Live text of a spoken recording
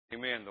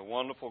Amen. The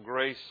wonderful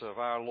grace of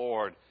our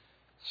Lord.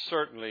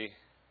 Certainly,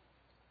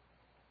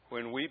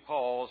 when we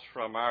pause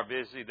from our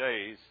busy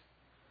days,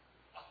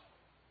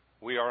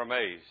 we are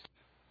amazed.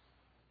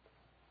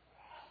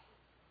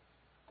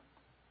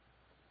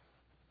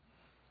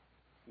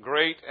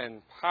 Great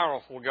and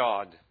powerful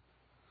God,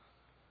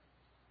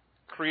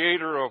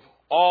 Creator of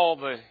all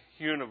the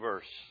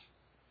universe,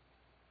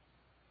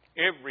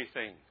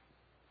 everything,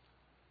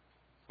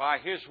 by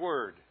His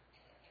Word,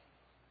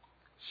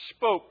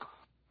 spoke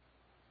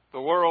the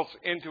worlds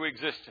into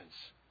existence.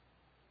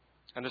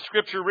 And the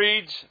Scripture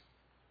reads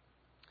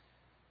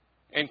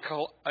in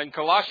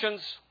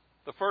Colossians,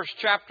 the first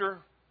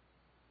chapter,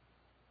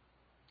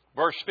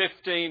 verse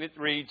 15, it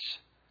reads,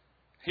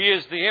 He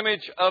is the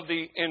image of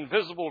the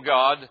invisible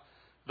God,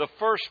 the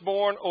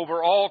firstborn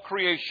over all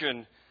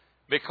creation,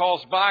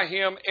 because by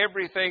Him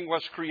everything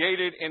was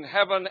created in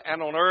heaven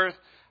and on earth,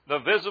 the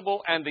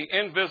visible and the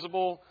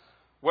invisible,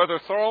 whether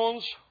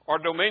thrones or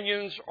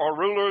dominions or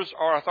rulers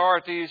or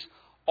authorities,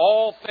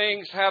 all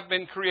things have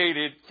been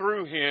created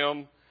through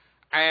Him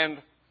and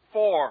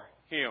for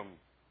Him.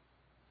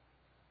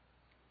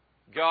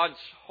 God's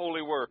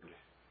holy word.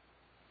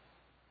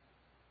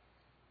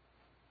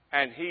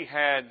 And He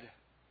had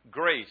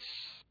grace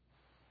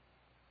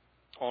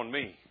on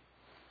me.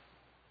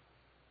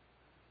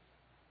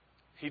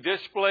 He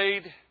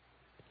displayed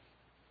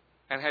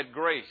and had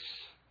grace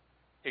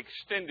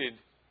extended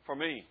for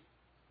me.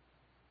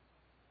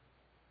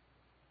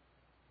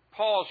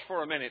 Pause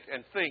for a minute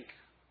and think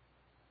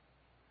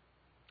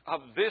of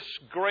this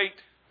great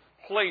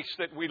place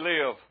that we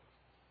live.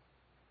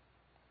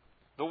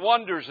 The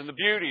wonders and the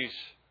beauties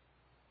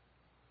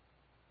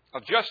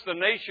of just the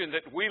nation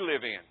that we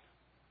live in.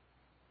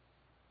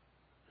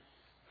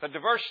 The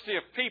diversity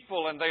of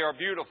people, and they are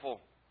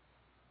beautiful.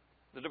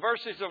 The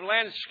diversities of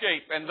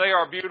landscape, and they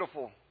are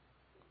beautiful.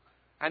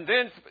 And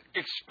then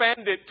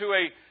expand it to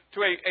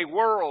a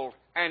world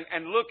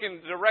and look in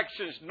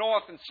directions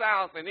north and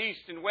south and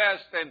east and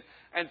west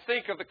and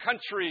think of the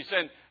countries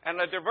and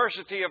the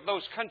diversity of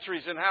those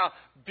countries and how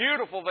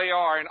beautiful they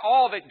are and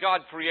all that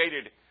God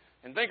created.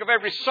 And think of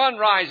every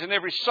sunrise and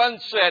every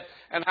sunset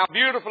and how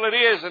beautiful it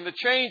is, and the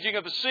changing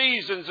of the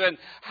seasons, and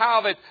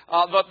how that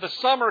the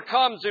summer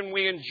comes and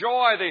we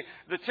enjoy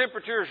the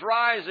temperatures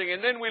rising.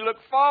 And then we look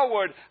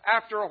forward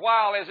after a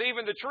while as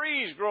even the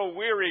trees grow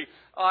weary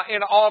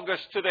in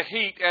August to the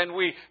heat, and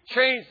we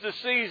change the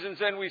seasons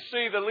and we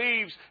see the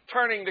leaves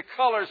turning to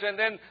colors, and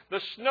then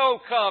the snow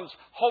comes,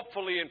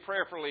 hopefully and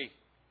prayerfully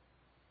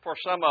for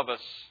some of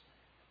us.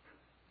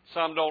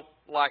 Some don't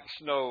like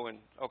snow, and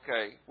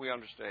okay, we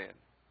understand.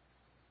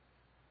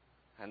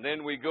 And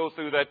then we go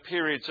through that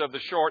periods of the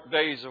short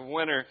days of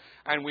winter,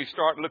 and we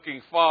start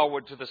looking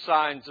forward to the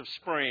signs of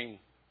spring.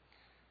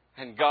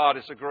 And God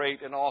is a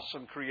great and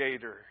awesome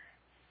Creator.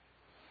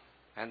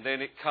 And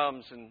then it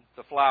comes and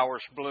the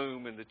flowers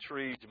bloom and the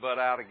trees bud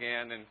out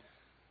again, and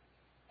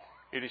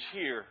it is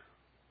here.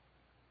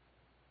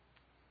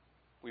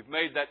 We've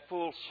made that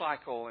full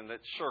cycle and that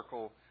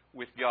circle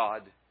with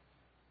God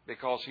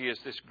because He is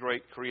this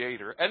great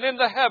Creator. And then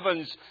the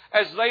heavens,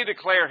 as they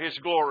declare His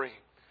glory.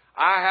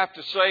 I have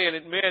to say and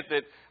admit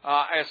that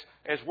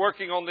as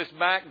working on this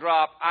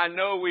backdrop, I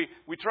know we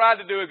tried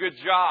to do a good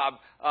job,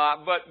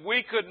 but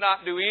we could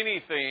not do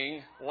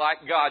anything like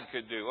God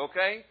could do,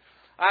 okay?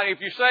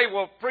 If you say,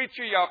 well,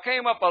 preacher, y'all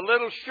came up a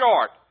little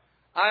short,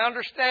 I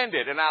understand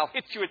it, and I'll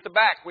hit you at the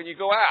back when you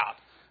go out.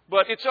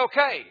 But it's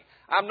okay.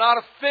 I'm not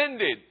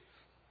offended.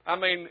 I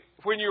mean,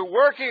 when you're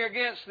working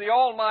against the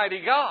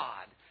Almighty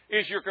God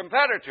is your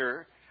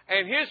competitor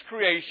and His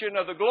creation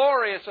of the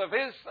glorious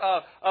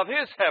of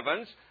His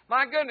heavens,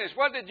 my goodness,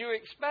 what did you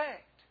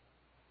expect?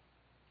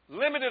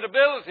 Limited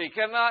ability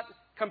cannot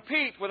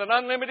compete with an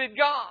unlimited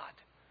God.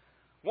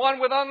 One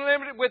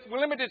with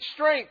limited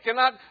strength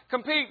cannot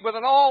compete with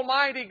an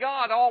almighty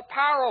God,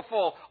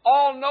 all-powerful,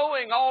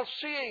 all-knowing,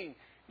 all-seeing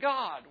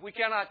God. We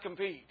cannot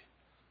compete.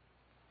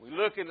 We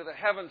look into the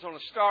heavens on a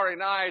starry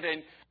night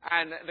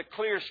and the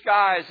clear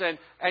skies,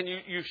 and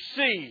you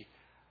see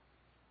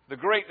the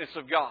greatness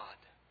of God.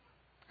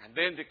 And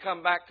then to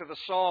come back to the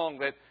song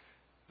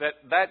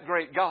that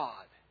great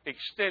God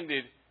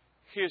extended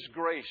His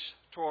grace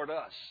toward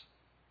us.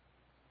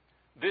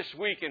 This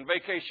week in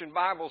Vacation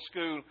Bible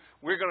School,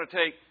 we're going to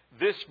take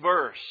this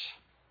verse.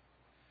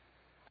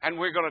 And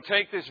we're going to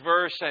take this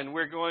verse and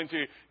we're going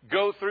to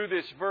go through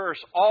this verse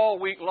all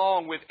week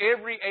long with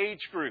every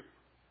age group.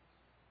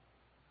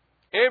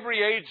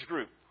 Every age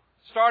group.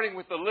 Starting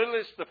with the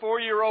littlest, the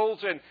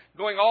 4-year-olds, and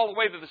going all the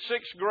way to the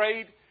 6th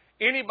grade.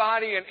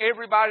 Anybody and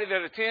everybody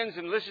that attends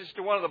and listens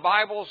to one of the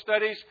Bible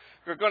studies,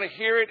 you're going to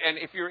hear it. And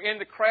if you're in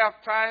the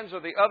craft times or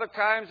the other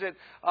times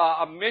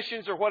of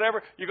missions or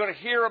whatever, you're going to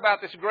hear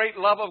about this great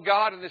love of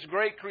God and this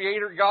great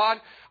Creator God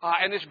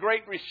and this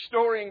great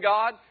restoring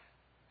God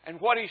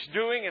and what He's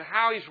doing and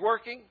how He's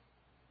working.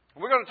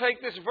 And we're going to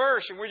take this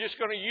verse and we're just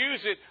going to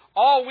use it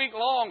all week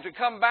long to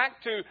come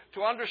back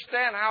to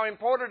understand how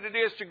important it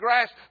is to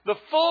grasp the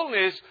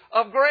fullness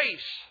of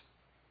grace.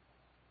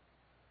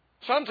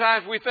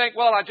 Sometimes we think,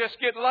 well, I just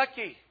get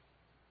lucky.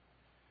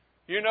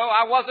 You know,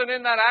 I wasn't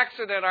in that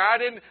accident, or I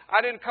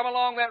didn't come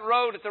along that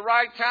road at the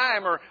right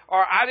time, or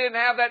I didn't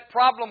have that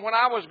problem when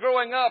I was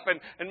growing up,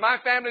 and my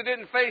family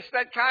didn't face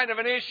that kind of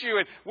an issue.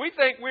 And we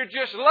think we're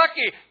just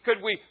lucky.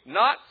 Could we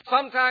not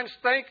sometimes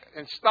think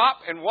and stop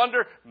and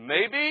wonder,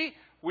 maybe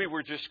we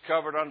were just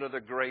covered under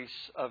the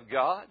grace of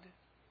God?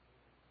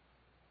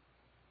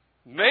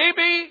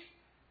 Maybe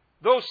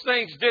those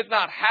things did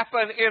not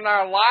happen in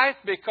our life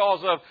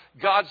because of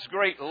God's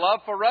great love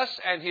for us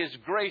and His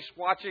grace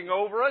watching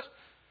over us.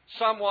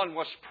 Someone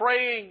was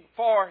praying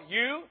for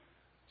you.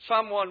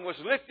 Someone was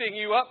lifting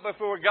you up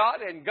before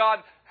God, and God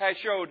has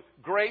showed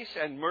grace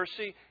and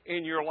mercy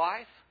in your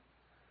life.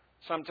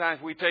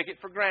 Sometimes we take it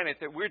for granted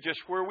that we're just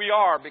where we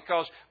are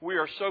because we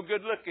are so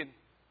good looking.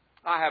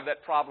 I have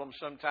that problem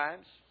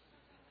sometimes.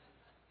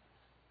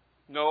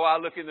 No, I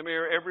look in the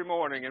mirror every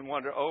morning and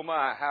wonder, oh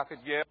my, how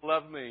could Gail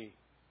love me?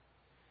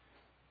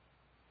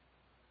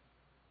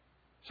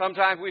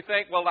 Sometimes we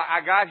think, well,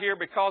 I got here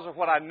because of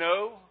what I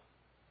know.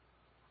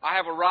 I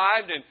have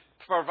arrived and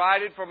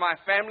provided for my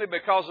family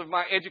because of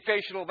my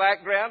educational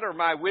background or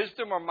my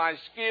wisdom or my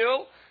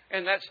skill,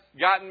 and that's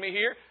gotten me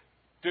here.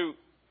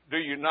 Do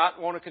you not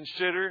want to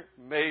consider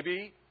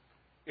maybe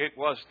it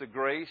was the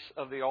grace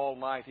of the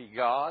Almighty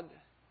God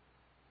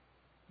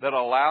that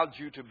allowed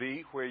you to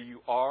be where you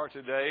are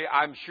today?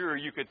 I'm sure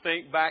you could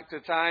think back to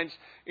times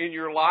in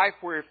your life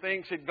where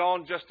things had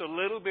gone just a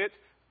little bit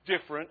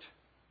different.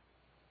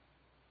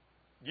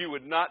 You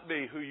would not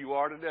be who you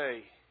are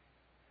today.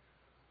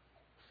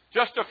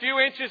 Just a few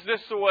inches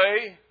this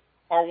way,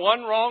 or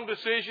one wrong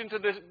decision to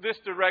this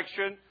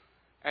direction,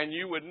 and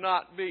you would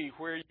not be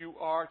where you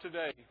are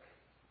today.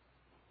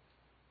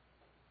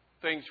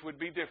 Things would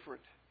be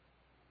different.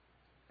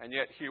 And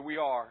yet here we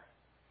are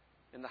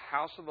in the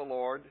house of the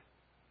Lord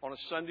on a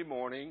Sunday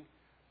morning,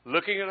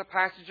 looking at a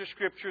passage of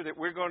Scripture that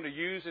we're going to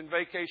use in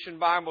Vacation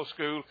Bible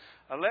School.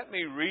 Let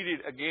me read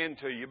it again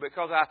to you,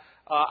 because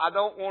I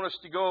don't want us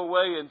to go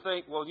away and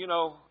think, well, you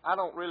know, I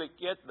don't really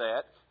get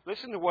that.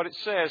 Listen to what it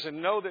says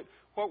and know that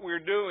what we're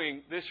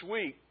doing this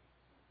week,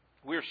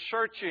 we're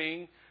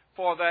searching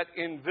for that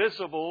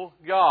invisible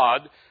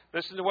God.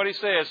 Listen to what He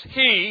says.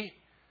 He,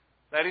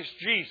 that is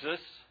Jesus,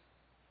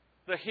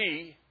 the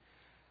He,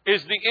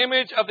 is the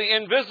image of the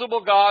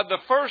invisible God, the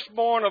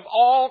firstborn of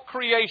all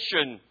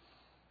creation.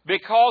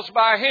 Because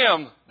by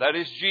Him, that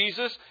is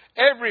Jesus,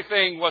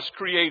 everything was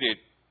created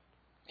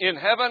in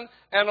heaven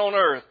and on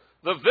earth,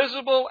 the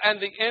visible and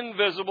the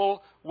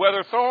invisible,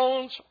 whether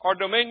thrones or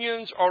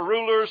dominions or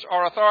rulers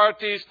or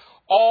authorities,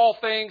 all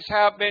things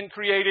have been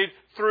created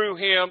through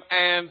Him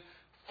and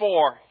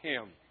for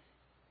Him.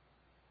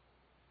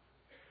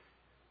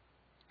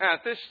 Now,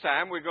 at this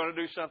time, we're going to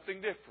do something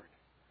different.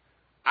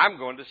 I'm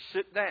going to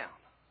sit down.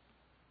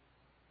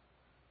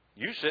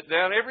 You sit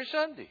down every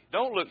Sunday.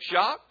 Don't look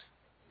shocked.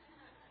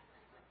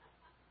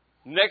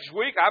 Next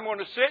week, I'm going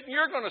to sit and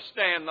you're going to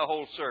stand the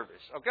whole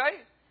service. Okay?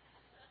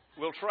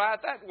 We'll try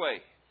it that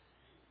way.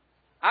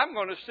 I'm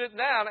going to sit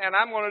down and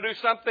I'm going to do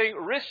something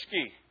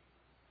risky.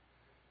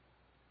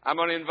 I'm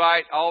going to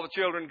invite all the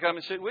children to come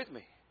and sit with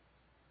me.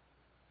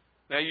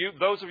 Now,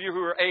 those of you who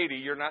are 80,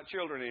 you're not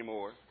children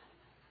anymore.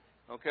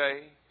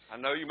 Okay? I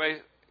know you may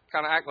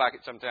kind of act like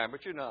it sometimes,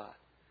 but you're not.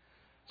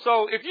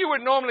 So if you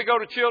would normally go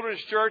to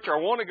children's church or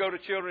want to go to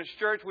children's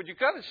church, would you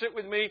come and sit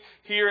with me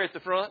here at the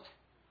front?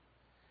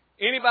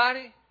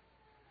 Anybody?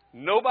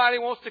 Nobody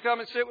wants to come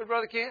and sit with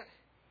Brother Kent?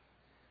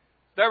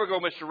 There we go,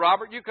 Mr.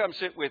 Robert. You come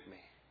sit with me.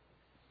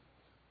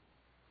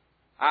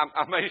 I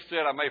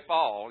may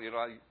fall. You know,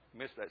 I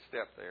missed that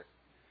step there.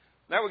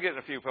 Now we're getting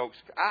a few folks.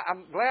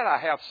 I'm glad I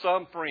have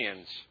some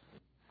friends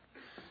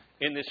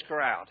in this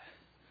crowd.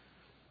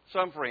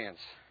 Some friends.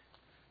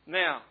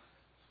 Now,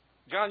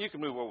 John, you can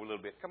move over a little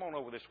bit. Come on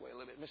over this way a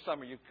little bit. Miss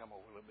Summer, you can come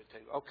over a little bit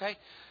too. Okay?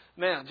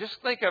 Now, just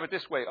think of it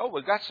this way. Oh,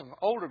 we've got some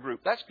older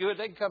group. That's good.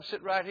 They can come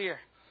sit right here.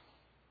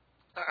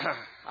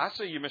 I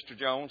see you, Mr.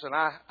 Jones, and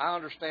I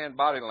understand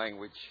body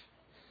language.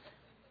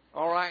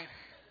 All right?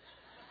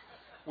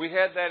 We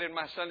had that in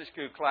my Sunday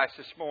school class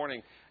this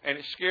morning, and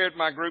it scared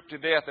my group to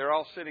death. They're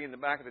all sitting in the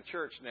back of the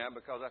church now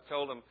because I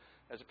told them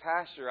as a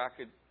pastor I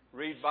could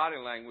read body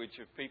language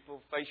of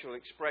people, facial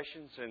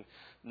expressions and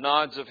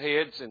nods of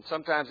heads, and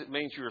sometimes it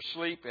means you're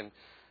asleep, and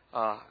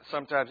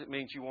sometimes it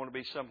means you want to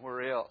be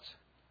somewhere else.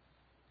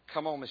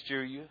 Come on, Miss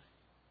Julia.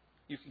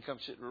 You can come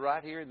sit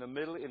right here in the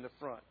middle, in the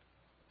front.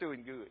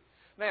 Doing good.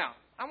 Now,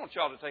 I want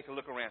y'all to take a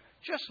look around.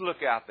 Just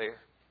look out there.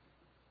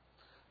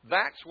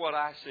 That's what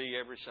I see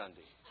every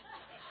Sunday.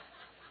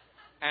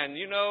 And,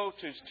 you know,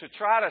 to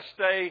try to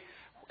stay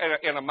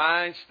in a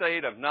mind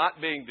state of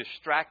not being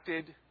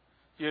distracted,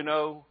 you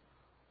know,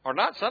 or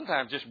not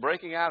sometimes just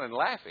breaking out and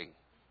laughing.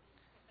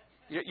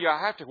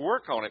 I have to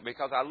work on it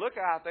because I look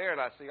out there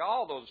and I see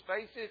all those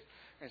faces,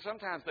 and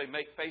sometimes they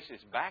make faces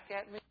back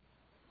at me,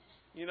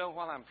 you know,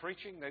 while I'm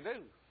preaching. They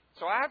do.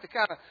 So I have to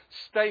kind of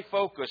stay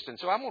focused. And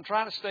so I'm going to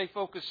try to stay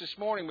focused this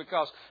morning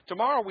because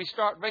tomorrow we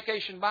start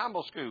Vacation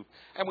Bible School.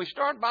 And we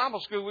start Bible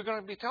School, we're going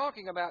to be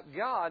talking about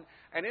God.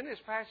 And in this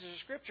passage of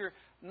Scripture,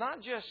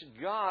 not just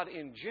God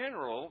in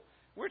general,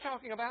 We're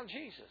talking about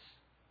Jesus.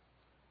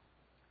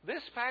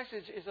 This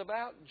passage is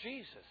about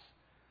Jesus.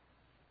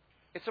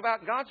 It's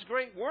about God's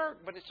great work,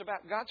 but it's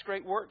about God's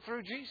great work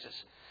through Jesus.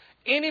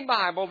 Any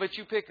Bible that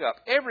you pick up,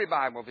 every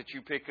Bible that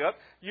you pick up,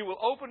 you will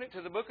open it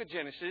to the book of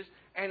Genesis,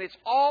 and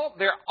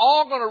they're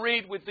all going to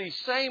read with these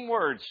same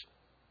words.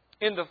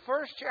 In the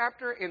first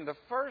chapter, in the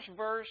first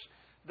verse,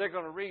 they're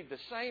going to read the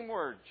same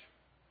words.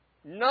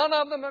 None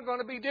of them are going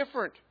to be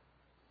different.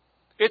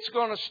 It's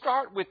going to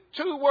start with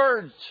 2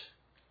 words.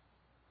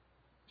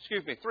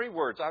 3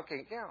 words. I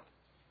can't count.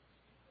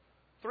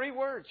 3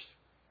 words.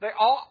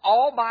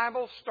 All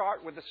Bibles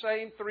start with the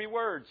same 3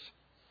 words.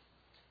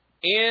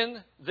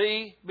 In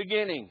the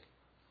beginning.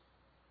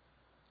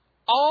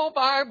 All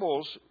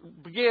Bibles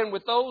begin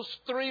with those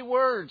 3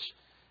 words.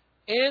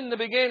 In the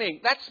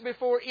beginning. That's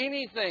before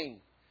anything.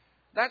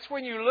 That's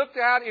when you looked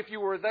out. If you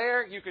were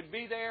there, you could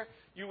be there.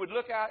 You would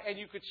look out and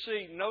you could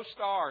see no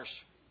stars.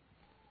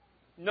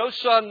 No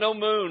sun, no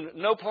moon,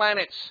 no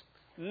planets.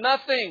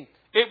 Nothing.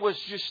 It was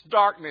just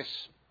darkness.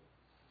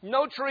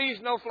 No trees,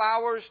 no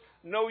flowers,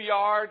 no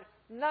yard.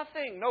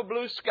 Nothing. No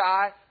blue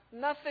sky.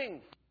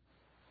 Nothing.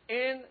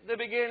 In the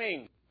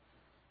beginning.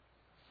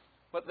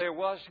 But there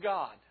was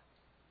God.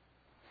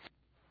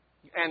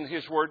 And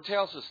His Word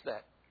tells us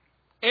that.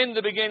 In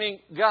the beginning,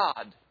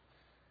 God.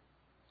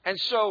 And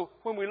so,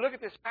 when we look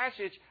at this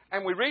passage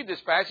and we read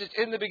this passage,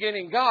 in the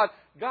beginning, God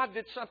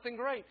did something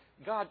great.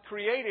 God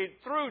created,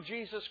 through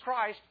Jesus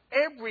Christ,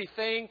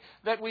 everything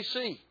that we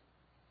see.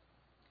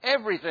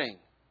 Everything.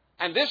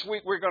 And this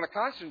week we're going to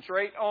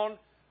concentrate on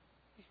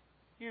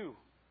you.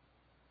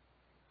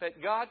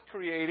 That God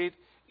created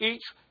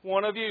each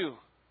one of you.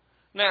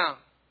 Now,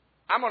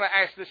 I'm going to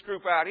ask this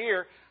group out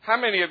here, how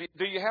many of you,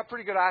 do you have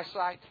pretty good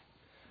eyesight?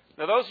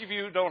 Now, those of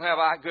you who don't have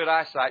good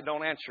eyesight,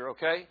 don't answer,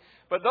 okay?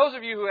 But those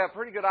of you who have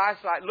pretty good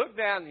eyesight, look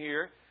down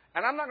here.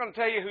 And I'm not going to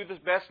tell you who the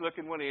best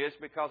looking one is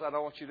because I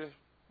don't want you to,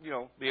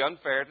 be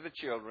unfair to the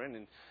children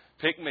and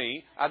pick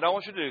me. I don't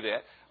want you to do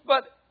that.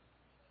 But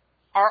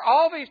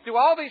do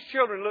all these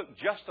children look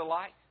just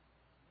alike?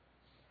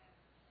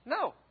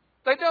 No,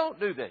 they don't,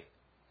 do they?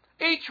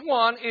 Each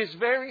one is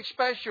very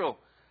special.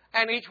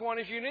 And each one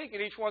is unique.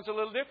 And each one's a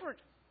little different.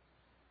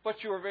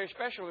 But you are very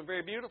special and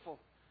very beautiful.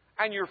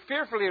 And you're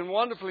fearfully and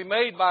wonderfully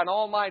made by an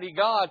almighty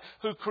God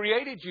who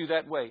created you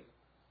that way.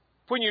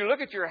 When you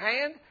look at your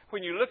hand,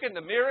 when you look in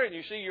the mirror and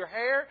you see your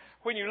hair,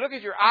 when you look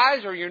at your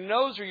eyes or your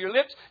nose or your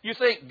lips, you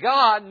think,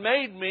 God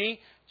made me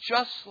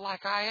just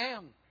like I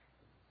am.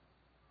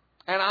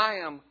 And I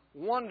am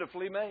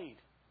wonderfully made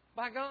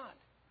by God.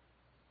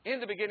 In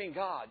the beginning,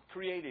 God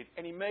created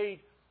and He made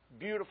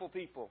beautiful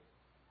people.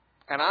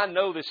 And I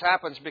know this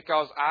happens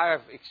because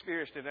I've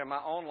experienced it in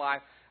my own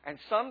life. And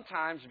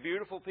sometimes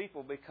beautiful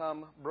people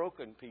become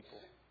broken people.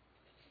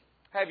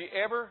 Have you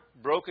ever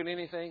broken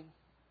anything?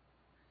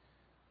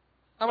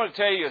 I'm going to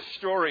tell you a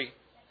story.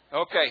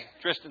 Okay,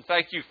 Tristan,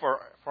 thank you for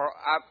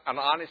an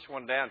honest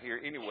one down here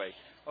anyway.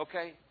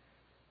 Okay?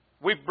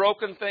 We've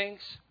broken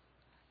things.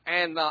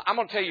 And I'm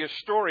going to tell you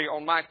a story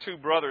on my 2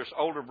 brothers,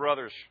 older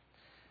brothers.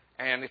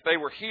 And if they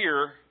were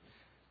here,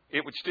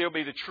 it would still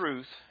be the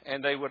truth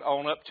and they would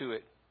own up to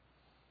it.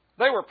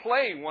 They were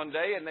playing one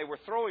day and they were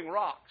throwing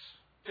rocks.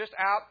 Just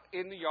out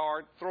in the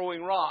yard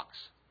throwing rocks.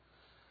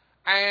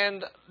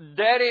 And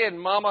Daddy and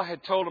Mama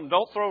had told them,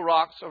 don't throw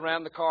rocks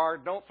around the car.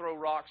 Don't throw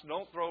rocks.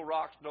 Don't throw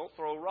rocks. Don't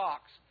throw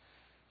rocks.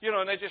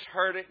 And they just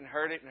heard it and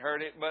heard it and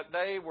heard it. But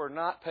they were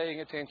not paying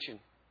attention.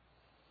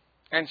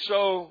 And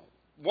so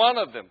one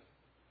of them,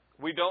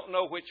 we don't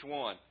know which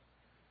one.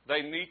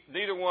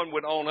 Neither one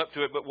would own up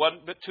to it,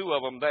 but 2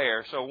 of them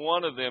there. So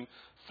one of them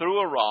threw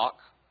a rock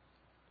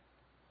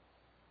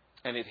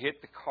and it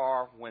hit the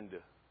car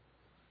window.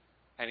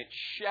 And it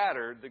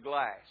shattered the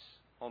glass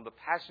on the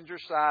passenger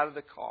side of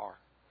the car.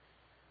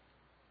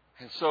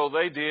 And so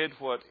they did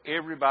what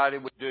everybody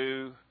would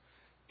do,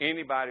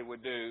 anybody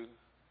would do.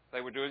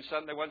 They were doing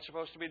something they weren't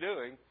supposed to be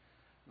doing.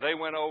 They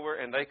went over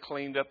and they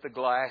cleaned up the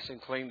glass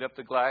and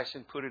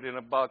put it in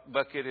a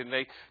bucket and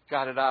they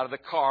got it out of the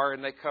car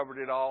and they covered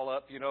it all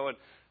up, and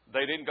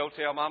they didn't go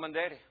tell Mom and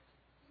Daddy.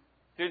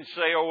 Didn't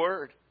say a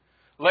word.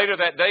 Later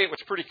that day, it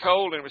was pretty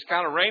cold and it was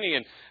kind of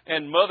rainy.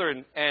 And Mother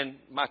and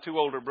my 2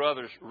 older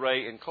brothers,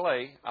 Ray and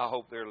Clay, I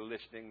hope they're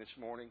listening this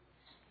morning.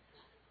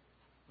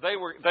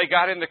 They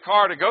got in the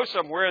car to go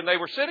somewhere and they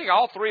were sitting,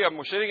 all 3 of them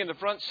were sitting in the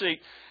front seat.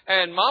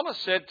 And Mama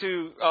said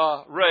to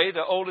Ray,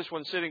 the oldest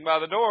one sitting by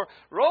the door,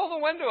 roll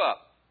the window up.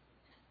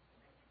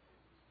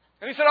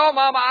 And he said, oh,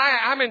 Mama,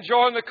 I'm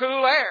enjoying the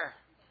cool air.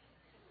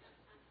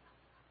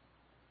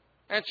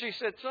 And she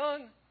said,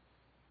 son,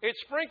 it's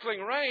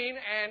sprinkling rain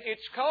and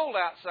it's cold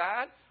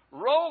outside.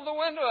 Roll the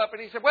window up.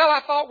 And he said, well,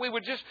 I thought we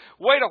would just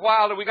wait a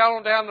while till we got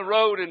on down the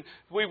road and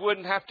we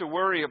wouldn't have to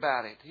worry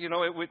about it.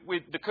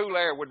 The cool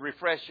air would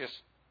refresh us.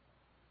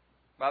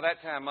 By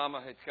that time,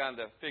 Mama had kind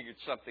of figured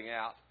something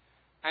out.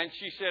 And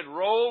she said,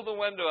 roll the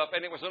window up.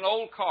 And it was an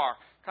old car,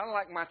 kind of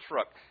like my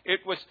truck.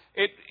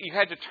 You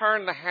had to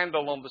turn the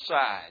handle on the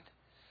side.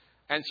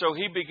 And so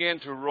he began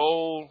to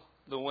roll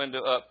the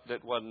window up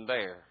that wasn't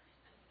there.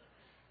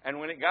 And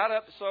when it got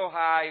up so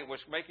high, it was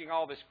making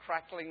all this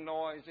crackling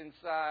noise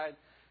inside.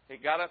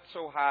 It got up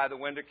so high, the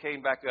window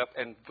came back up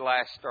and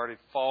glass started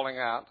falling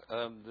out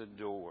of the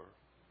door.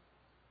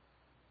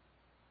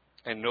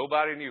 And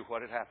nobody knew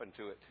what had happened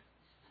to it.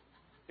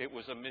 It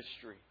was a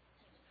mystery.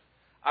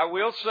 I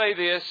will say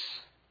this.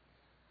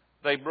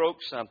 They broke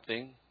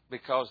something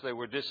because they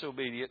were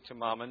disobedient to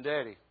Mom and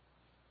Daddy.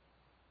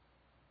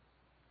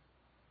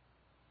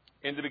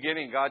 In the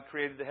beginning, God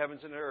created the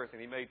heavens and the earth,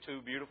 and He made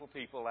two beautiful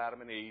people,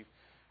 Adam and Eve,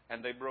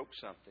 and they broke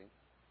something.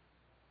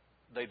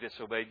 They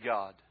disobeyed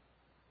God.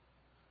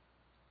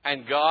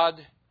 And God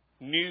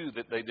knew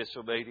that they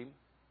disobeyed Him,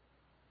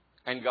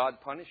 and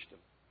God punished them.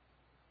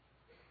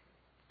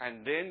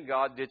 And then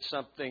God did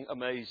something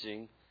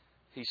amazing.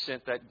 He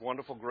sent that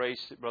wonderful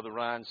grace that Brother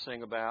Ryan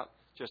sang about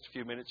just a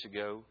few minutes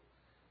ago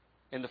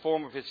in the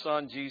form of His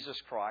Son, Jesus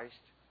Christ.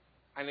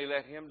 And He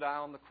let Him die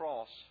on the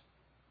cross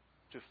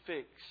to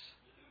fix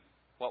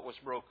what was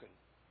broken.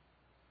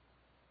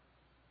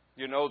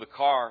 You know, the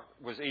car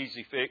was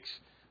easy fix.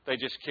 They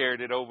just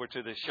carried it over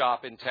to the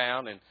shop in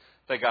town and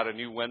they got a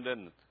new window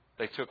and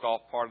they took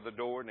off part of the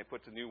door and they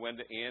put the new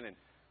window in and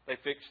they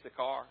fixed the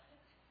car.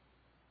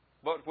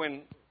 But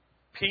when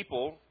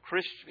people,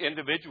 Christian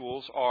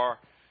individuals, are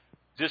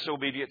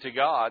disobedient to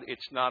God,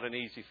 it's not an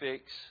easy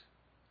fix.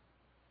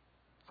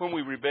 When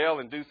we rebel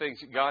and do things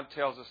that God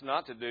tells us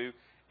not to do,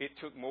 it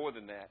took more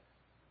than that.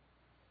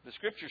 The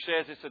Scripture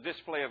says it's a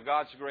display of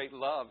God's great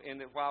love in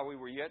that while we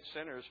were yet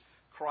sinners,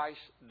 Christ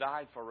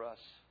died for us.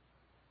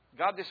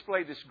 God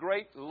displayed this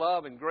great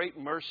love and great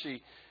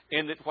mercy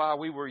in that while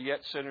we were yet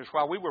sinners,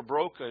 while we were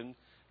broken,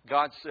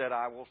 God said,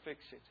 I will fix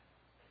it.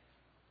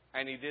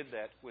 And He did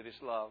that with His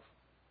love.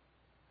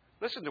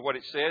 Listen to what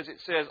it says.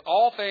 It says,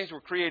 all things were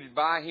created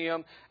by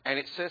Him, and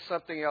it says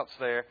something else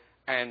there,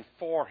 and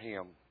for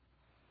Him.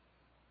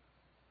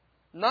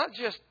 Not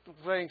just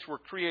things were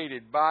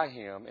created by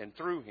Him and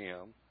through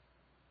Him,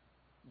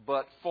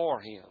 but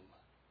for Him.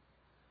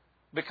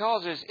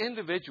 Because as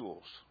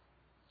individuals,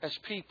 as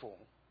people,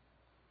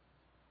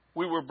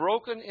 we were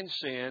broken in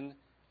sin,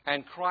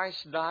 and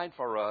Christ died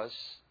for us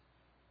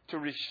to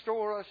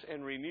restore us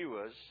and renew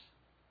us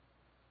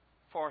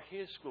for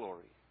His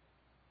glory.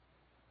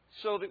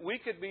 So that we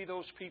could be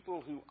those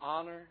people who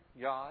honor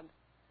God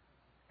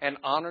and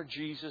honor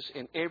Jesus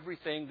in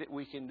everything that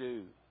we can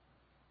do.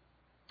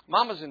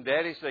 Mamas and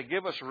daddies, they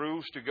give us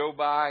rules to go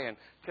by and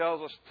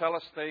tell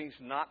us things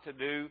not to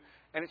do.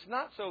 And it's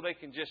not so they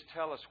can just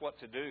tell us what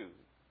to do.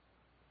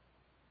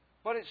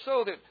 But it's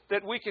so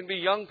that we can be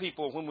young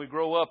people when we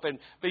grow up and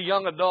be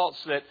young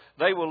adults that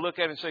they will look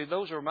at and say,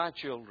 those are my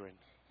children.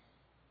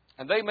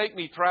 And they make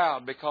me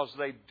proud because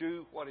they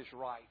do what is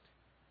right.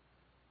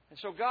 And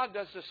so God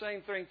does the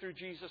same thing through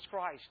Jesus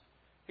Christ.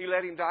 He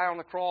let Him die on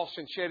the cross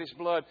and shed His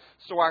blood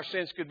so our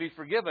sins could be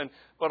forgiven,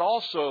 but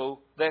also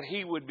that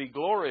He would be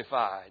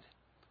glorified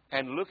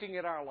and looking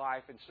at our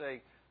life and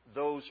saying,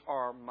 those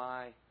are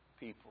my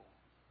people.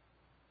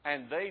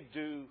 And they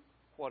do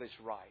what is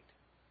right.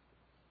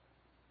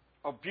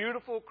 A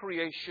beautiful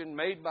creation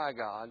made by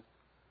God,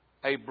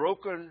 a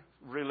broken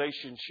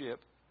relationship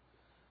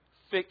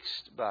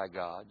fixed by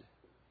God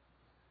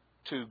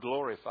to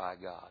glorify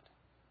God.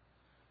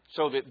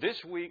 So that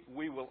this week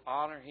we will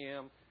honor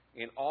Him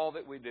in all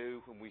that we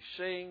do, when we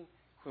sing,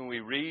 when we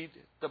read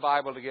the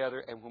Bible together,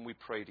 and when we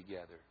pray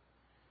together,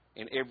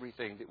 in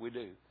everything that we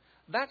do.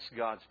 That's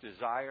God's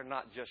desire,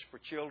 not just for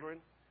children,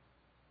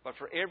 but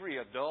for every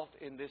adult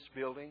in this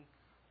building,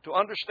 to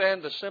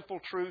understand the simple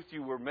truth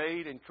you were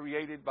made and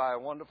created by a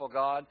wonderful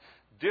God,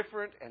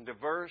 different and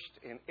diverse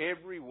in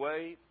every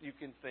way you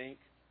can think,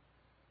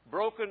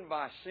 broken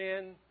by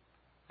sin,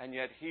 and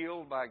yet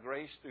healed by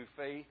grace through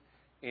faith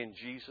in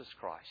Jesus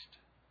Christ.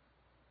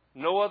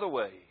 No other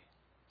way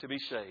to be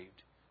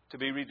saved, to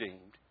be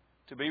redeemed,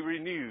 to be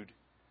renewed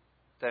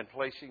than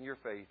placing your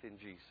faith in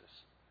Jesus.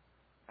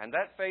 And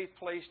that faith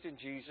placed in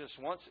Jesus,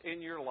 once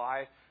in your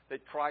life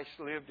that Christ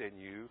lived in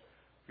you,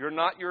 you're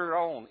not your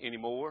own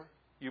anymore.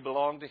 You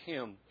belong to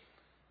Him.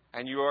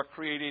 And you are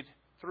created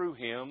through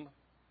Him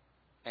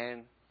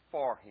and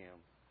for Him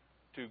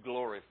to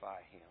glorify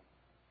Him.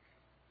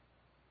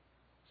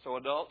 So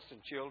adults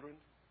and children,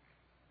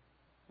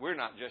 we're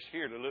not just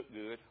here to look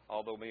good,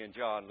 although me and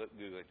John look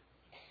good,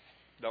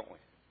 don't we?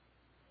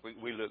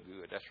 We look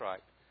good, that's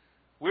right.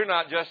 We're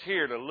not just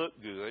here to look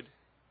good.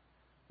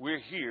 We're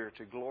here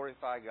to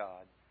glorify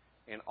God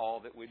in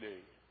all that we do.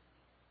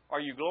 Are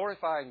you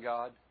glorifying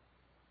God?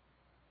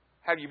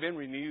 Have you been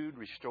renewed,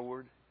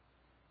 restored?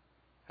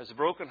 Has a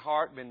broken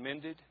heart been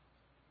mended?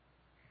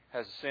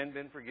 Has sin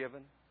been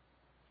forgiven?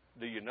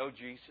 Do you know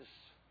Jesus?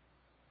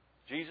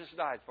 Jesus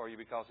died for you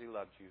because He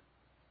loved you.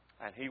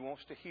 And He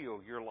wants to heal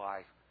your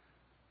life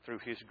through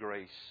His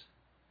grace.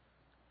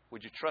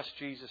 Would you trust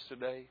Jesus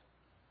today?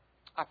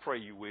 I pray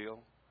you will.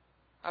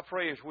 I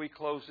pray as we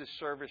close this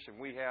service and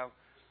we have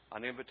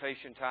an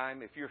invitation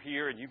time, if you're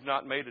here and you've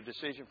not made a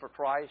decision for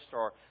Christ,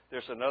 or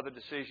there's another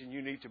decision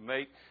you need to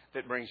make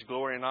that brings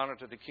glory and honor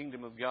to the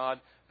kingdom of God,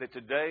 that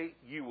today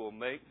you will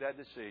make that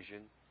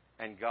decision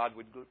and God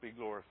would be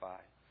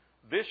glorified.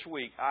 This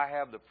week, I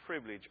have the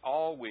privilege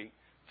all week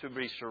to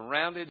be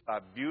surrounded by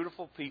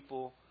beautiful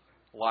people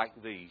like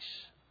these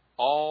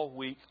all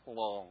week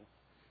long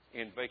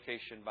in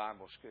Vacation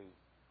Bible School.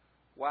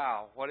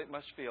 Wow, what it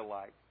must feel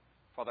like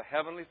for the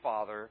Heavenly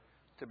Father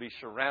to be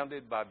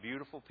surrounded by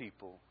beautiful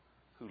people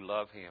who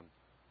love Him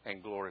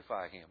and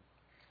glorify Him.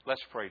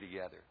 Let's pray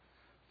together.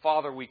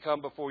 Father, we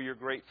come before your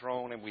great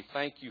throne and we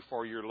thank you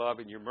for your love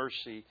and your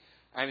mercy.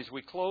 And as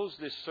we close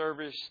this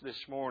service this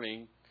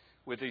morning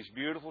with these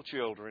beautiful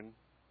children,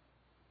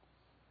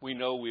 we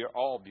know we are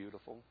all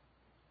beautiful.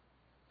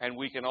 And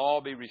we can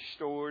all be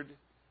restored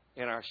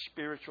in our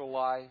spiritual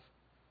life,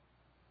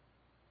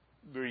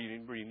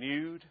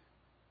 renewed,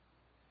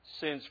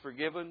 sins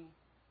forgiven,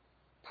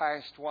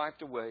 past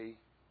wiped away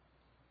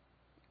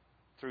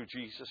through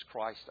Jesus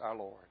Christ our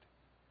Lord.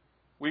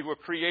 We were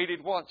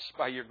created once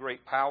by your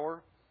great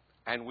power,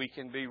 and we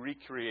can be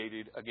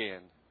recreated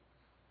again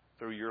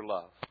through your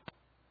love.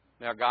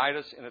 Now guide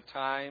us in a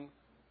time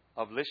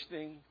of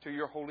listening to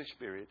your Holy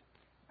Spirit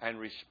and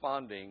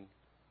responding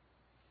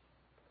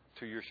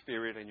to your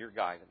Spirit and your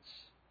guidance.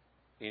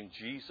 In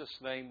Jesus'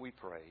 name we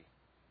pray.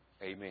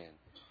 Amen.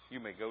 You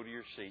may go to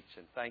your seats,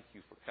 and thank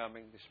you for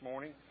coming this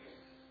morning.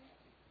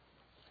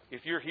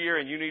 If you're here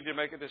and you need to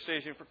make a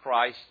decision for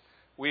Christ,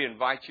 we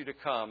invite you to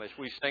come. As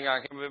we sing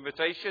our hymn of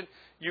invitation,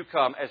 you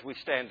come as we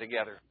stand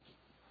together.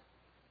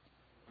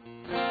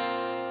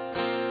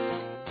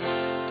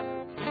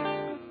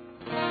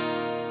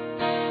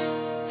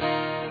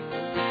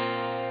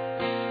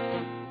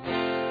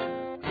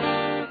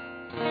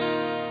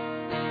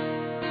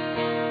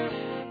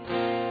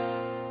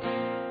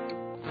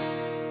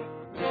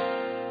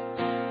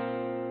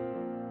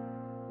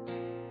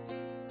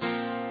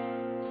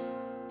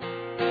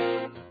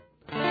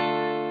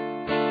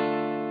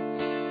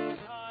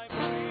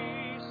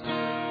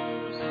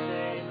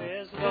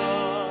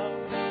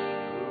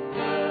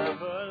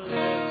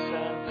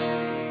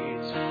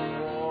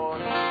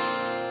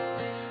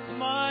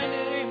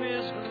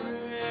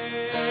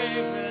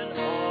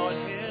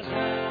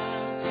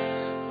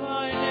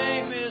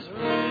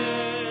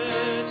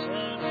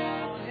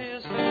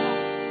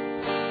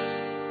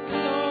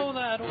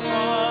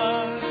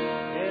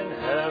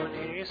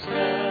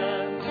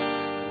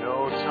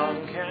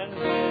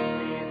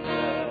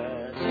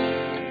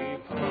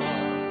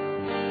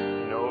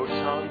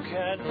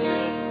 Can